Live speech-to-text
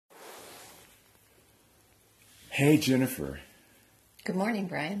Hey, Jennifer. Good morning,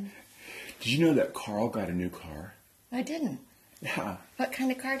 Brian. Did you know that Carl got a new car? I didn't. Yeah. What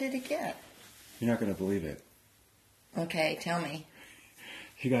kind of car did he get? You're not going to believe it. Okay, tell me.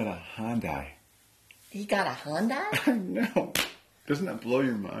 He got a Hyundai. He got a Hyundai? I know. Doesn't that blow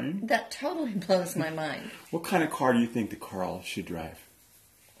your mind? That totally blows my mind. What kind of car do you think that Carl should drive?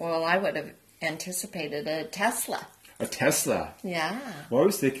 Well, I would have anticipated a Tesla. A Tesla? Yeah. Well, I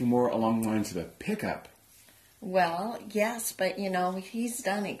was thinking more along the lines of a pickup. Well, yes, but he's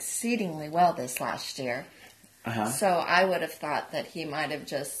done exceedingly well this last year. Uh-huh. So I would have thought that he might have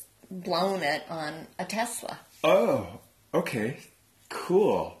just blown it on a Tesla. Oh, okay.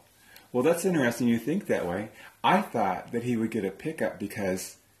 Cool. Well, that's interesting you think that way. I thought that he would get a pickup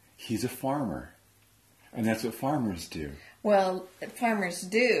because he's a farmer. And that's what farmers do. Well, farmers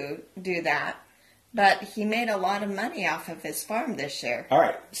do that, but he made a lot of money off of his farm this year. All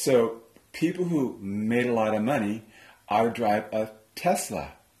right. So people who made a lot of money ought to drive a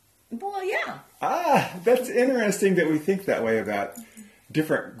Tesla. Well, yeah. Ah, that's interesting that we think that way about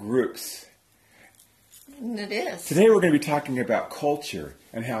different groups. It is. Today we're going to be talking about culture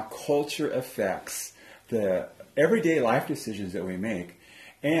and how culture affects the everyday life decisions that we make.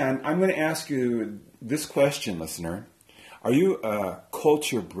 And I'm going to ask you this question, listener. Are you a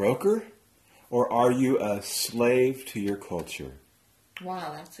culture broker or are you a slave to your culture?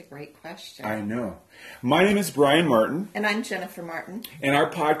 Wow, that's a great question. I know. My name is Brian Martin. And I'm Jennifer Martin. And our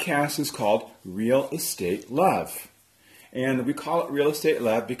podcast is called Real Estate Love. And we call it Real Estate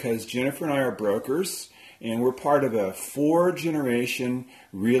Love because Jennifer and I are brokers, and we're part of a 4-generation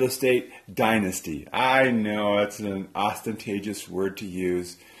real estate dynasty. I know it's an ostentatious word to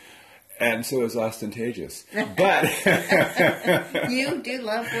use, and so is ostentatious. But you do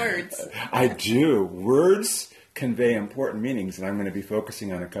love words. I do. Words convey important meanings, and I'm going to be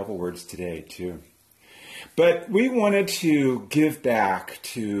focusing on a couple words today, too. But we wanted to give back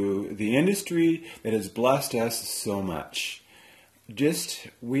to the industry that has blessed us so much.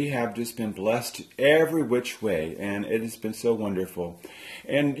 We have just been blessed every which way, and it has been so wonderful.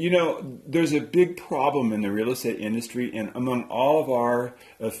 And, there's a big problem in the real estate industry and among all of our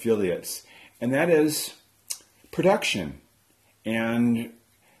affiliates, and that is production and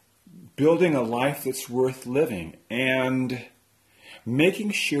building a life that's worth living and making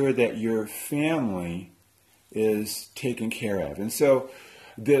sure that your family is taken care of. And so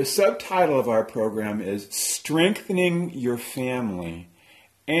the subtitle of our program is Strengthening Your Family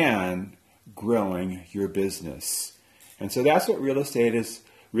and Growing Your Business. And so that's what Real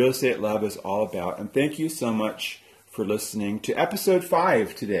Estate Love is all about. And thank you so much for listening to episode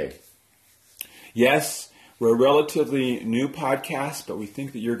 5 today. Yes, we're a relatively new podcast, but we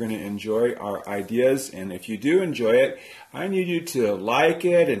think that you're going to enjoy our ideas. And if you do enjoy it, I need you to like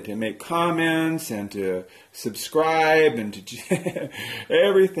it and to make comments and to subscribe and to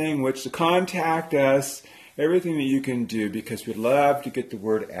everything, which to contact us, everything that you can do, because we'd love to get the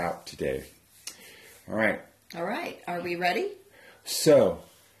word out today. All right. All right. Are we ready? So,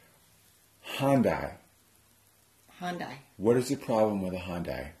 Hyundai. Hyundai. What is the problem with a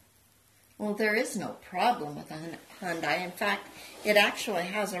Hyundai? Well, there is no problem with a Hyundai. In fact, it actually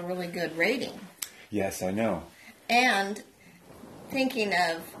has a really good rating. Yes, I know. And thinking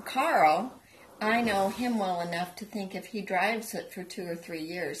of Carl, I know him well enough to think if he drives it for 2 or 3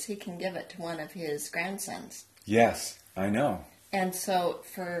 years, he can give it to one of his grandsons. Yes, I know. And so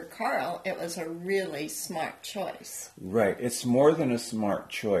for Carl, it was a really smart choice. Right. It's more than a smart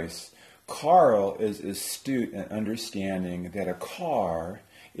choice. Carl is astute in understanding that a car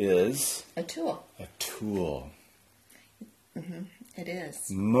is a tool. A tool. Mm-hmm. It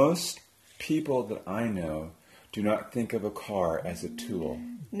is. Most people that I know do not think of a car as a tool.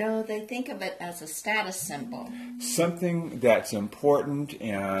 No, they think of it as a status symbol. Something that's important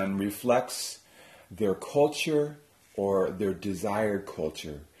and reflects their culture or their desired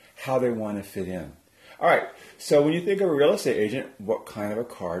culture, how they want to fit in. All right, so when you think of a real estate agent, what kind of a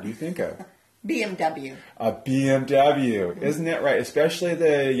car do you think of? BMW. A BMW. Isn't that right? Especially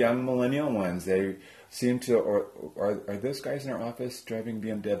the young millennial ones. They seem to, or are those guys in our office driving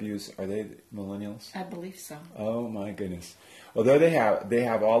BMWs? Are they millennials? I believe so. Oh my goodness. Although they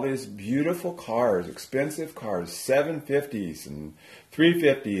have all these beautiful cars, expensive cars, 750s and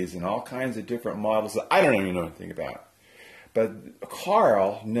 350s and all kinds of different models that I don't even know anything about. But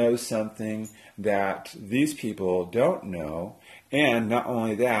Carl knows something that these people don't know. And not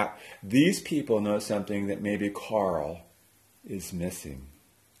only that, these people know something that maybe Carl is missing.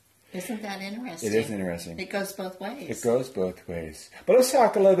 Isn't that interesting? It is interesting. It goes both ways. It goes both ways. But let's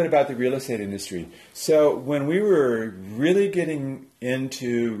talk a little bit about the real estate industry. So when we were really getting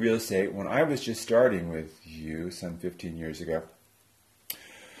into real estate when I was just starting with you some 15 years ago.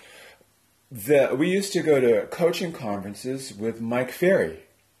 We used to go to coaching conferences with Mike Ferry.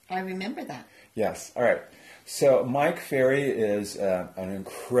 I remember that. Yes. All right. So Mike Ferry is an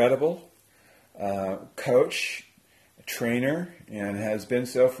incredible coach, trainer, and has been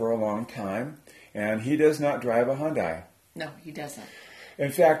so for a long time. And he does not drive a Hyundai. No, he doesn't.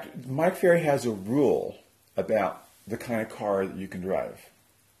 In fact, Mike Ferry has a rule about the kind of car that you can drive.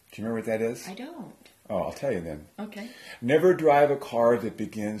 Do you remember what that is? I don't. Oh, I'll tell you then. Okay. Never drive a car that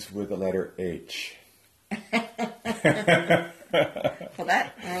begins with the letter H. Well,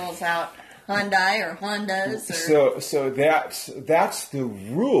 that rules out Hyundai or Hondas. Or... So that's the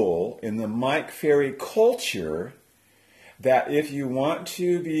rule in the Mike Ferry culture, that if you want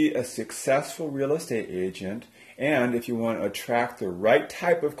to be a successful real estate agent and if you want to attract the right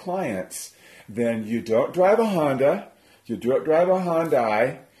type of clients, then you don't drive a Honda, you don't drive a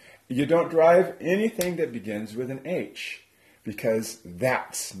Hyundai, you don't drive anything that begins with an H, because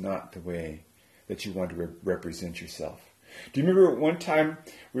that's not the way that you want to represent yourself. Do you remember one time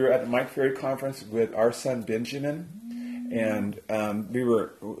we were at the Mike Ferry conference with our son Benjamin, and we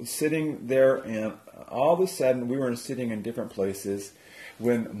were sitting there, and all of a sudden we were sitting in different places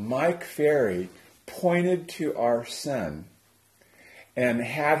when Mike Ferry pointed to our son and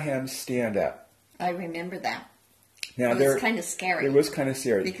had him stand up. I remember that. Now, it was kind of scary. It was kind of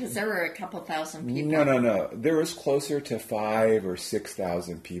scary. Because there were a couple thousand people. No. There was closer to 5,000 or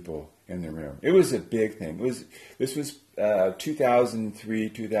 6,000 people in the room. It was a big thing. This was 2003,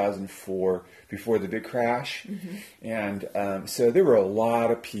 2004, before the big crash. Mm-hmm. And so there were a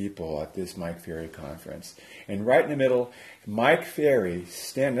lot of people at this Mike Ferry conference. And right in the middle, Mike Ferry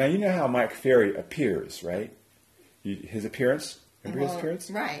now you know how Mike Ferry appears, right? His appearance? Remember his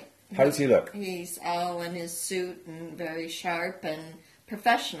appearance? Right. How does he look? He's all in his suit and very sharp and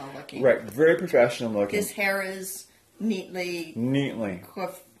professional looking. Right, very professional looking. His hair is neatly.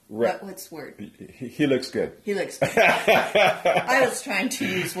 Right. What's the word? He looks good. He looks good. I was trying to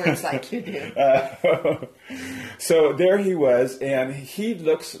use words like you do. So there he was, and he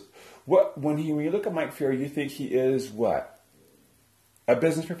looks. When you look at Mike Ferry, you think he is what? A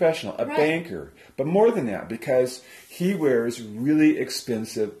business professional, a banker. But more than that, because he wears really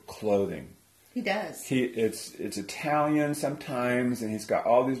expensive clothing. He does. It's Italian sometimes, and he's got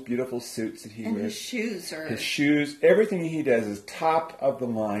all these beautiful suits that he wears. And his shoes, everything he does is top of the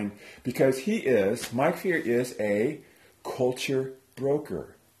line, because Mike Ferry is a culture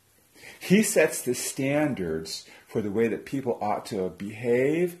broker. He sets the standards for the way that people ought to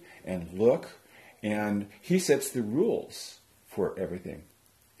behave and look, and he sets the rules for everything.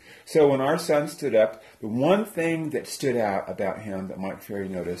 So when our son stood up, the one thing that stood out about him that Mike Ferry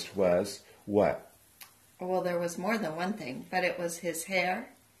noticed was what? Well, there was more than one thing, but it was his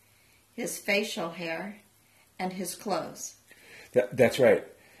hair, his facial hair, and his clothes. That's right.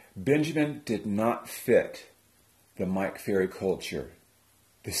 Benjamin did not fit the Mike Ferry culture,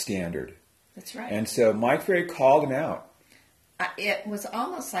 the standard. That's right. And so Mike Ferry called him out. It was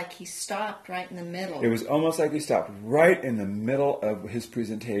almost like he stopped right in the middle. It was almost like he stopped right in the middle of his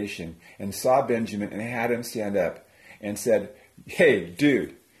presentation and saw Benjamin and had him stand up and said, "Hey,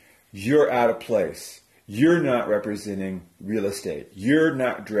 dude, you're out of place. You're not representing real estate. You're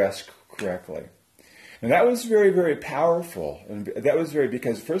not dressed correctly." And that was very, very powerful. And that was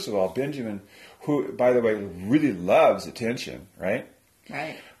because, first of all, Benjamin, who, by the way, really loves attention, right?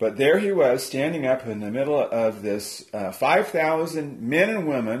 Right. But there he was, standing up in the middle of this 5,000 men and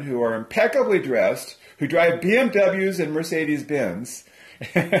women who are impeccably dressed, who drive BMWs and Mercedes-Benz,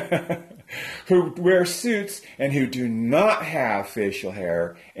 who wear suits and who do not have facial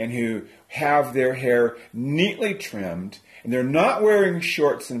hair and who have their hair neatly trimmed, and they're not wearing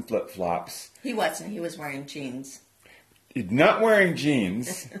shorts and flip-flops. He wasn't. He was wearing jeans. Not wearing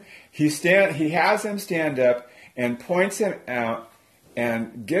jeans. He has him stand up and points him out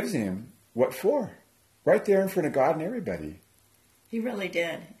and gives him what for? Right there in front of God and everybody. He really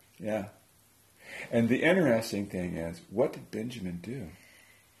did. Yeah. And the interesting thing is, what did Benjamin do?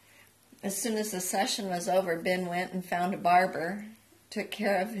 As soon as the session was over, Ben went and found a barber, took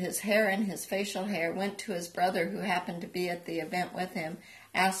care of his hair and his facial hair, went to his brother who happened to be at the event with him,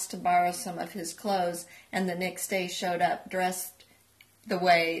 asked to borrow some of his clothes, and the next day showed up dressed the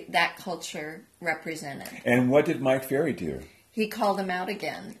way that culture represented. And what did Mike Ferry do? He called him out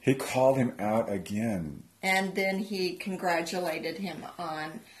again. He called him out again. And then he congratulated him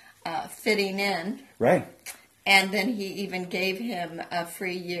on fitting in. Right. And then he even gave him a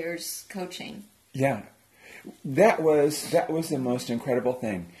free year's coaching. Yeah. That was the most incredible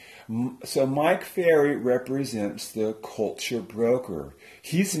thing. So Mike Ferry represents the culture broker.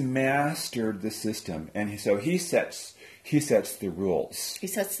 He's mastered the system, and so he sets the rules. He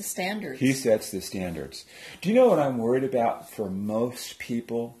sets the standards. He sets the standards. Do you know what I'm worried about for most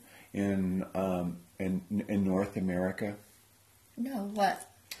people in North America? No, what?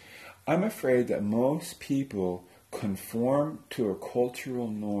 I'm afraid that most people conform to a cultural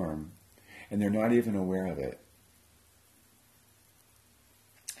norm, and they're not even aware of it.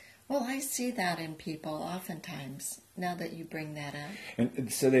 Well, I see that in people oftentimes, now that you bring that up.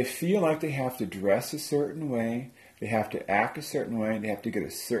 And so they feel like they have to dress a certain way, they have to act a certain way, they have to get a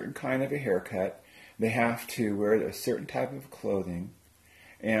certain kind of a haircut, they have to wear a certain type of clothing,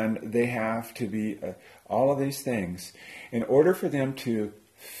 and they have to be all of these things in order for them to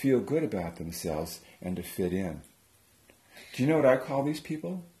feel good about themselves and to fit in. Do you know what I call these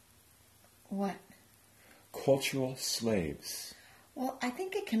people? What? Cultural slaves. Well, I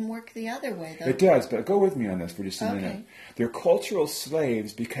think it can work the other way, though. It does, but go with me on this for just a Okay. minute. They're cultural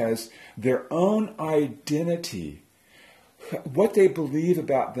slaves because their own identity, what they believe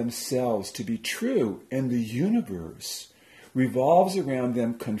about themselves to be true in the universe, revolves around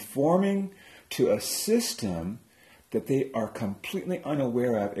them conforming to a system that they are completely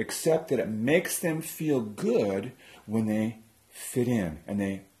unaware of, except that it makes them feel good when they fit in and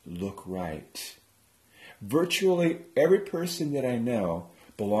they look right. Virtually every person that I know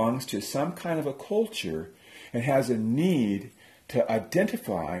belongs to some kind of a culture and has a need to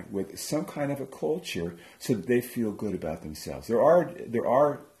identify with some kind of a culture so that they feel good about themselves. There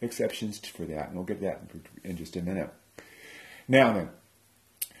are exceptions for that, and we'll get to that in just a minute. Now then,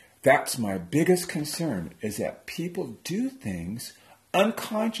 that's my biggest concern, is that people do things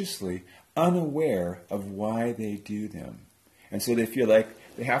unconsciously, unaware of why they do them. And so they feel like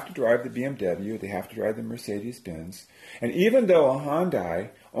they have to drive the BMW, they have to drive the Mercedes-Benz. And even though a Hyundai,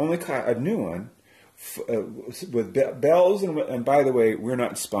 a new one, with bells, and by the way, we're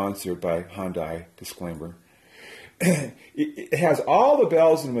not sponsored by Hyundai, disclaimer. It has all the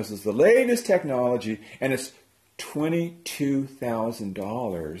bells and whistles, the latest technology, and it's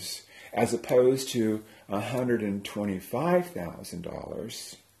 $22,000 as opposed to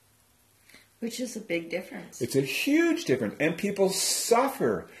 $125,000. Which is a big difference. It's a huge difference. And people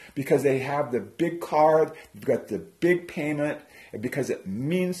suffer because they have the big car, they've got the big payment, and because it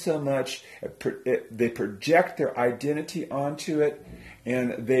means so much, they project their identity onto it,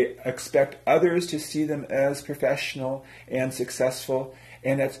 and they expect others to see them as professional and successful.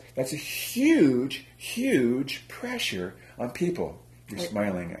 And that's a huge, huge pressure on people. You're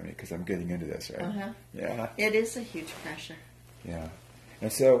smiling at me because I'm getting into this, right? Uh-huh. Yeah. It is a huge pressure. Yeah.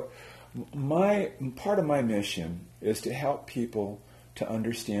 And so part of my mission is to help people to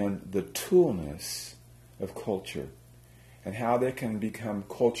understand the toolness of culture and how they can become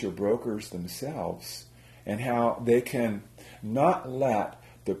culture brokers themselves and how they can not let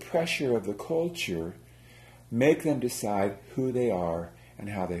the pressure of the culture make them decide who they are and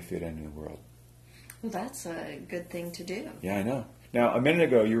how they fit into the world. Well, that's a good thing to do. Yeah, I know. Now, a minute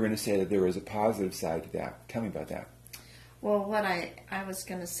ago, you were going to say that there was a positive side to that. Tell me about that. Well, what I was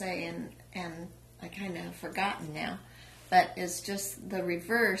going to say, and I kind of have forgotten now, but is just the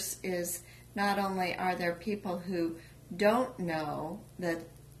reverse is not only are there people who don't know that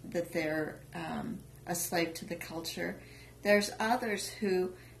they're a slave to the culture, there's others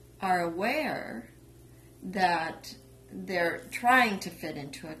who are aware that they're trying to fit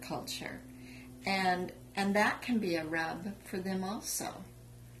into a culture, and that can be a rub for them also.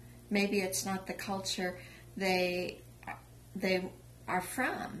 Maybe it's not the culture they are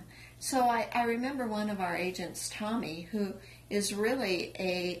from. So I remember one of our agents, Tommy, who is really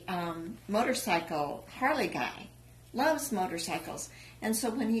a motorcycle Harley guy, loves motorcycles. And so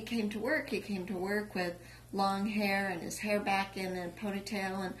when he came to work with long hair and his hair back in a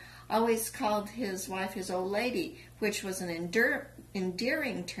ponytail, and always called his wife his old lady, which was an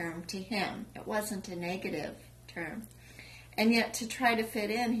endearing term to him. It wasn't a negative term. And yet to try to fit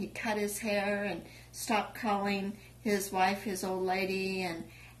in, he cut his hair and stopped calling his wife his old lady,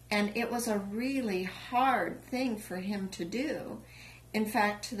 and it was a really hard thing for him to do. In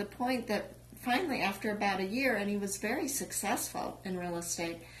fact, to the point that finally after about a year, and he was very successful in real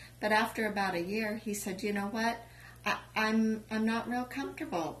estate, but after about a year he said, you know what, I'm not real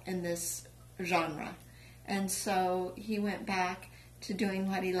comfortable in this genre. And so he went back to doing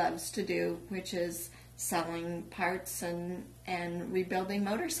what he loves to do, which is selling parts and rebuilding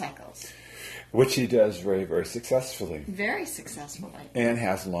motorcycles. Which he does very, very successfully. Very successfully. And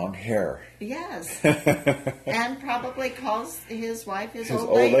has long hair. Yes. And probably calls his wife his old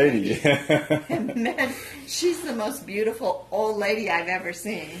lady. Man, she's the most beautiful old lady I've ever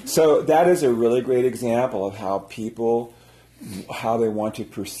seen. So that is a really great example of how people, how they want to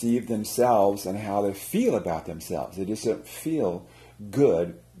perceive themselves and how they feel about themselves. They just don't feel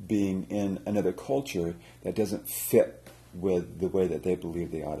good being in another culture that doesn't fit with the way that they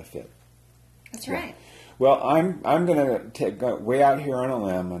believe they ought to fit. That's right. Well, I'm going to go way out here on a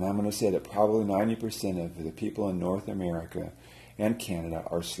limb, and I'm going to say that probably 90% of the people in North America and Canada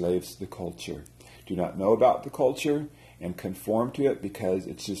are slaves to the culture. Do not know about the culture and conform to it because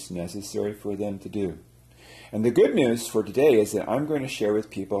it's just necessary for them to do. And the good news for today is that I'm going to share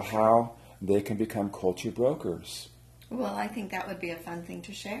with people how they can become culture brokers. Well, I think that would be a fun thing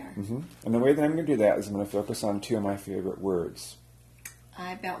to share. Mm-hmm. And the way that I'm going to do that is I'm going to focus on two of my favorite words.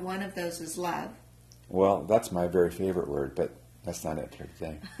 I bet one of those is love. Well, that's my very favorite word, but that's not it for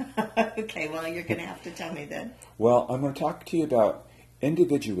today. Okay, well, you're going to have to tell me then. Well, I'm going to talk to you about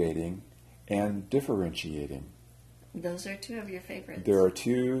individuating and differentiating. Those are two of your favorites. There are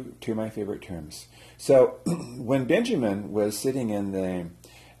two of my favorite terms. So when Benjamin was sitting in the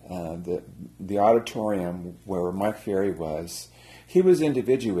auditorium where Mike Ferry was, he was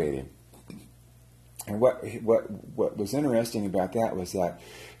individuating. And what was interesting about that was that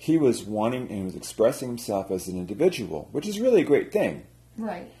he was wanting and he was expressing himself as an individual, which is really a great thing.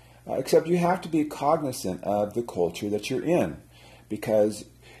 Right. Except you have to be cognizant of the culture that you're in, because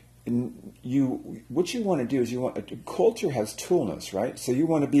what you want to do is culture has toolness, right? So you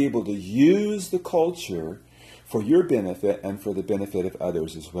want to be able to use the culture for your benefit and for the benefit of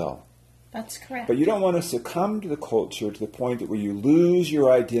others as well. That's correct. But you don't want to succumb to the culture to the point that where you lose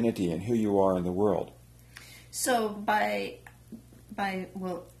your identity and who you are in the world. So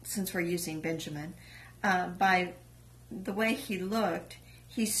well, since we're using Benjamin, by the way he looked,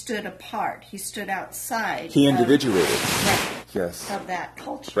 he stood apart. He stood outside. He individuated. Right. Yes. Of that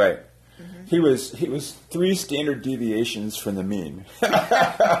culture. Right. Mm-hmm. He was 3 standard deviations from the mean.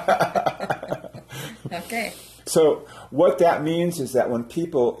 Okay. So what that means is that when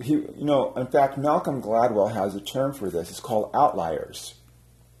people, in fact, Malcolm Gladwell has a term for this. It's called outliers.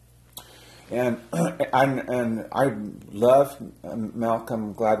 And I love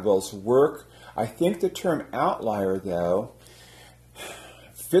Malcolm Gladwell's work. I think the term outlier, though,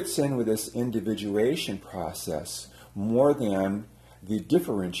 fits in with this individuation process more than the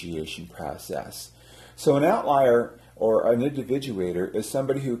differentiation process. So an outlier or an individuator is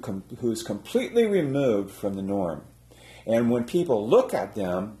somebody who's completely removed from the norm. And when people look at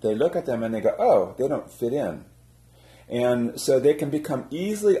them and they go, oh, they don't fit in. And so they can become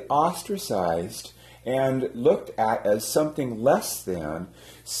easily ostracized and looked at as something less than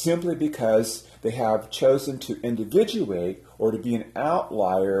simply because they have chosen to individuate or to be an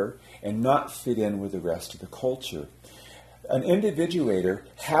outlier and not fit in with the rest of the culture. An individuator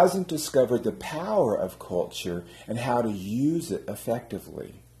hasn't discovered the power of culture and how to use it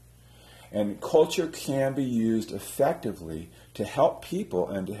effectively. And culture can be used effectively to help people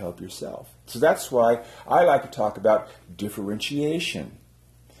and to help yourself. So that's why I like to talk about differentiation.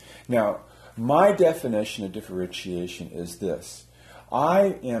 Now, my definition of differentiation is this.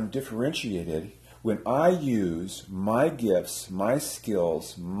 I am differentiated when I use my gifts, my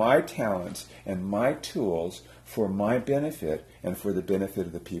skills, my talents, and my tools for my benefit and for the benefit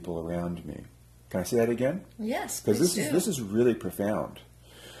of the people around me. Can I say that again? Yes, because this is really profound.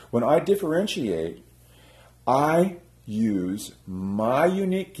 When I differentiate, I use my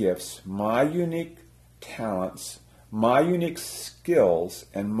unique gifts, my unique talents, my unique skills,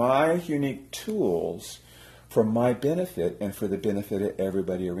 and my unique tools for my benefit and for the benefit of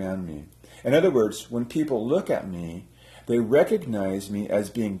everybody around me. In other words, when people look at me, they recognize me as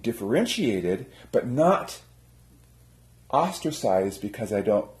being differentiated, but not ostracized because I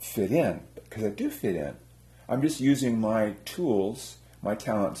don't fit in, because I do fit in. I'm just using my tools, my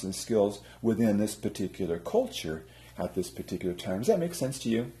talents and skills within this particular culture at this particular time. Does that make sense to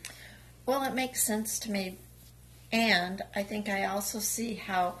you? Well, it makes sense to me. And I think I also see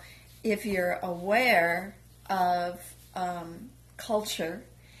how if you're aware of culture,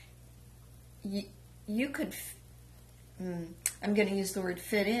 you could, I'm going to use the word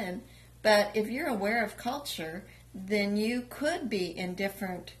fit in, but if you're aware of culture, then you could be in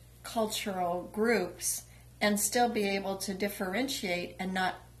different cultural groups and still be able to differentiate and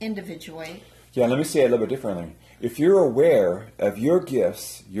not individuate. Yeah, let me say it a little bit differently. If you're aware of your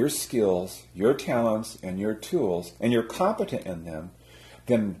gifts, your skills, your talents, and your tools, and you're competent in them,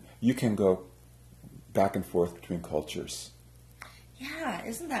 then you can go back and forth between cultures. Yeah,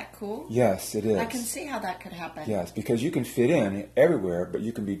 isn't that cool? Yes, it is. I can see how that could happen. Yes, because you can fit in everywhere, but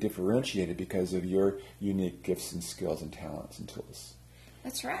you can be differentiated because of your unique gifts and skills and talents and tools.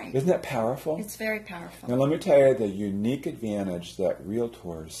 That's right. Isn't that powerful? It's very powerful. Now let me tell you the unique advantage that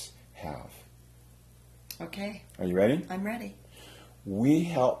realtors have. Okay. Are you ready? I'm ready. We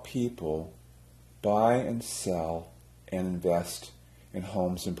help people buy and sell and invest in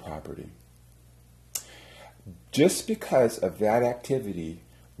homes and property. Just because of that activity,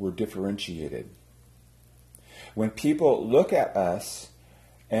 we're differentiated. When people look at us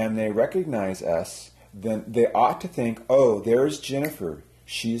and they recognize us, then they ought to think, oh, there's Jennifer.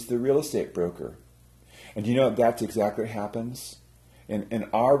 She's the real estate broker. And you know that's exactly what happens? In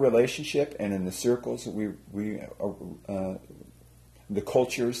our relationship and in the circles that the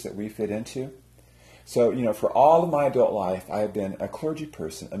cultures that we fit into. So, for all of my adult life, I have been a clergy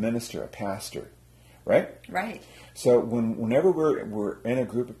person, a minister, a pastor, right? Right. So whenever we're in a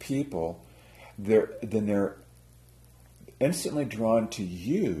group of people, they're instantly drawn to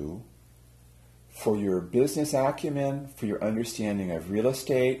you for your business acumen, for your understanding of real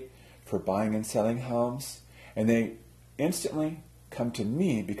estate, for buying and selling homes, and they instantly come to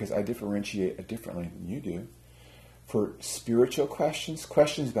me because I differentiate differently than you do. For spiritual questions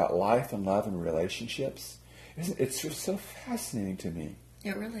about life and love and relationships. It's just so fascinating to me.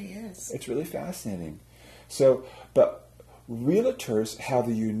 It really is. It's really fascinating. So, but realtors have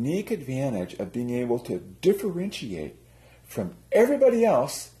the unique advantage of being able to differentiate from everybody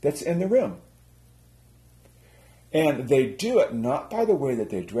else that's in the room. And they do it not by the way that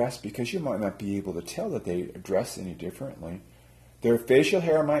they dress, because you might not be able to tell that they dress any differently. Their facial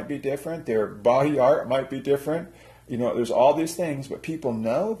hair might be different. Their body art might be different. There's all these things, but people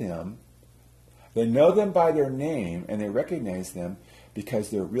know them. They know them by their name, and they recognize them because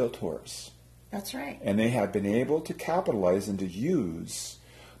they're realtors. That's right. And they have been able to capitalize and to use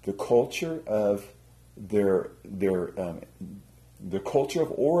the culture of the culture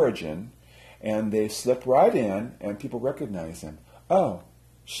of origin, and they slip right in, and people recognize them. Oh,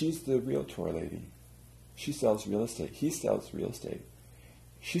 she's the realtor lady. She sells real estate. He sells real estate.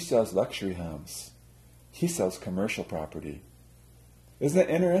 She sells luxury homes. He sells commercial property. Isn't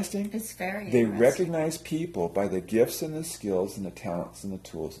that interesting? It's very They interesting. recognize people by the gifts and the skills and the talents and the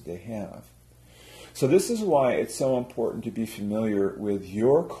tools that they have. So this is why it's so important to be familiar with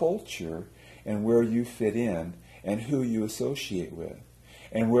your culture and where you fit in and who you associate with.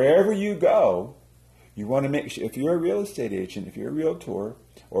 And wherever you go, you want to make sure, if you're a real estate agent, if you're a realtor,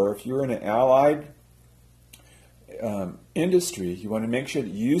 or if you're in an allied industry, you want to make sure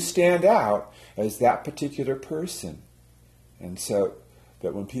that you stand out as that particular person. And so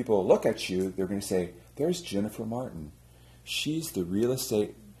that when people look at you, they're going to say, there's Jennifer Martin. She's the real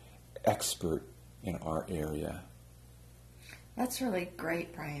estate expert in our area. That's really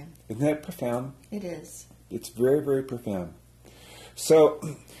great, Brian. Isn't that profound? It is. It's very, very profound. So,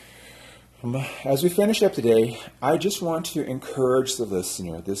 as we finish up today, I just want to encourage the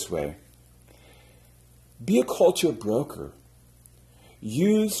listener this way. Be a culture broker.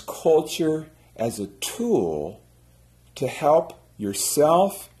 Use culture as a tool to help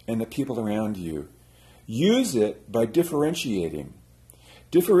yourself and the people around you. Use it by differentiating.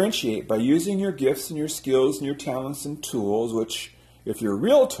 Differentiate by using your gifts and your skills and your talents and tools, which, if you're a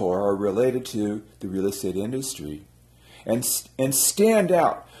realtor, are related to the real estate industry. And stand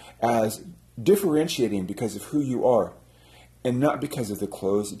out as differentiating because of who you are, and not because of the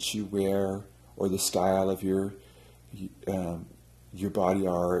clothes that you wear or the style of your body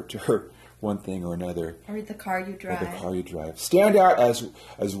art or one thing or another. Or the car you drive. Stand out as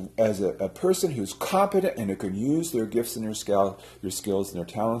a person who's competent and who can use their gifts and their skills and their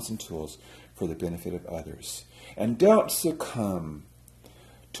talents and tools for the benefit of others. And don't succumb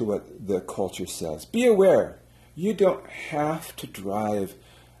to what the culture says. Be aware. You don't have to drive.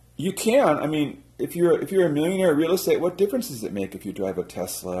 You can. I mean, if you're a millionaire in real estate, what difference does it make if you drive a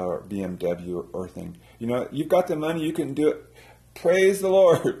Tesla or BMW or thing? You've got the money. You can do it. Praise the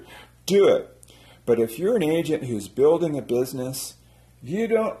Lord. Do it. But if you're an agent who's building a business, you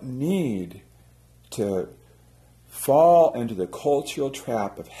don't need to fall into the cultural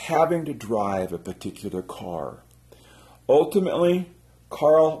trap of having to drive a particular car. Ultimately,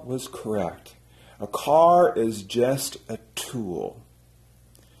 Carl was correct. A car is just a tool,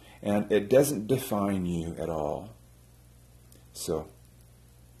 and it doesn't define you at all. So,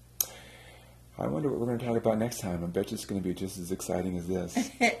 I wonder what we're going to talk about next time. I bet it's going to be just as exciting as this.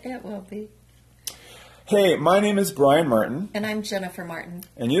 It will be. Hey, my name is Brian Martin. And I'm Jennifer Martin.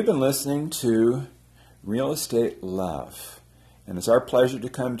 And you've been listening to Real Estate Love. And it's our pleasure to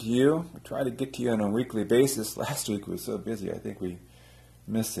come to you. We try to get to you on a weekly basis. Last week was so busy, I think we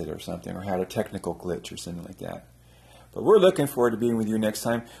missed it or something, or had a technical glitch or something like that. But we're looking forward to being with you next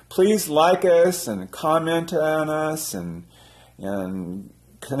time. Please like us and comment on us and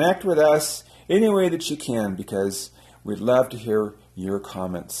connect with us any way that you can, because we'd love to hear your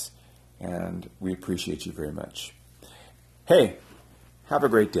comments, and we appreciate you very much. Hey, have a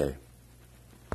great day.